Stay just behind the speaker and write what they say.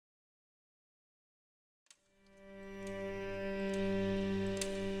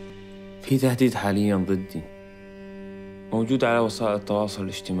في تهديد حالياً ضدي موجود على وسائل التواصل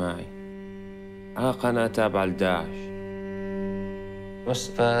الاجتماعي على قناة تابعة لداعش. بس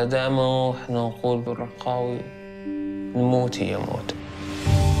فدائما احنا نقول بالرقاوي الموت هي موت.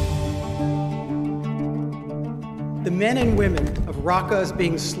 The men and women of Rakka is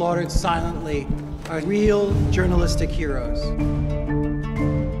being slaughtered silently are real journalistic heroes.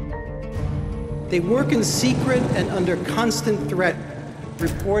 They work in secret and under constant threat,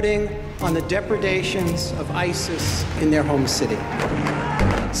 reporting on the depredations of ISIS in their home city.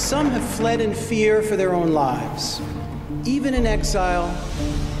 Some have fled in fear for their own lives. Even in exile,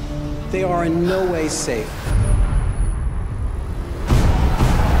 they are in no way safe.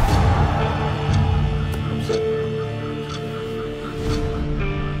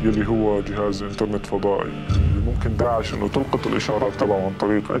 يلي هو جهاز انترنت فضائي اللي ممكن داعش انه تلقط الاشارات تبعه عن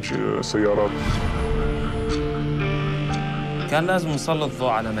طريق سيارات. كان لازم نسلط الضوء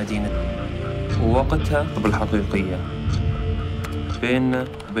على مدينة ووقتها بالحقيقية بيننا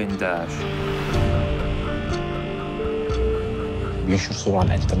وبين داعش. بينشر صور على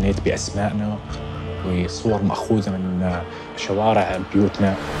الانترنت باسمائنا وصور مأخوذة من شوارع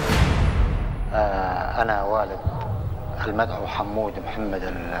بيوتنا. أنا والد المدعو حمود محمد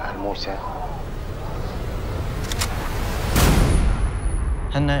الموسى.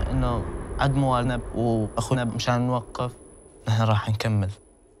 هن انه عدموا والدنا واخونا مشان نوقف. نحن راح نكمل،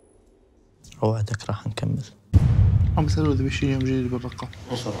 اوعدك راح نكمل. عم بيسألوا اذا بشي يوم جديد بالرقة.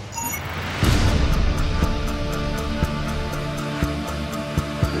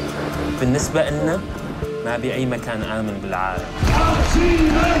 بالنسبة لنا ما بأي مكان آمن بالعالم.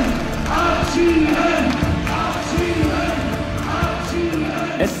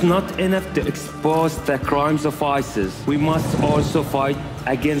 It's not enough to expose the crimes of ISIS. We must also fight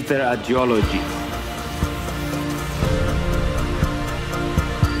against their ideology.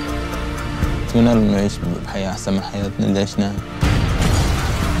 أتمنى إنه نعيش بحياة أحسن من حياتنا اللي عشناها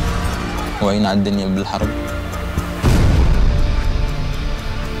وعينا على الدنيا بالحرب.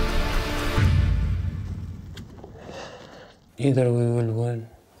 Either we will win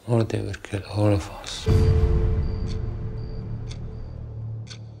or they will kill all of us.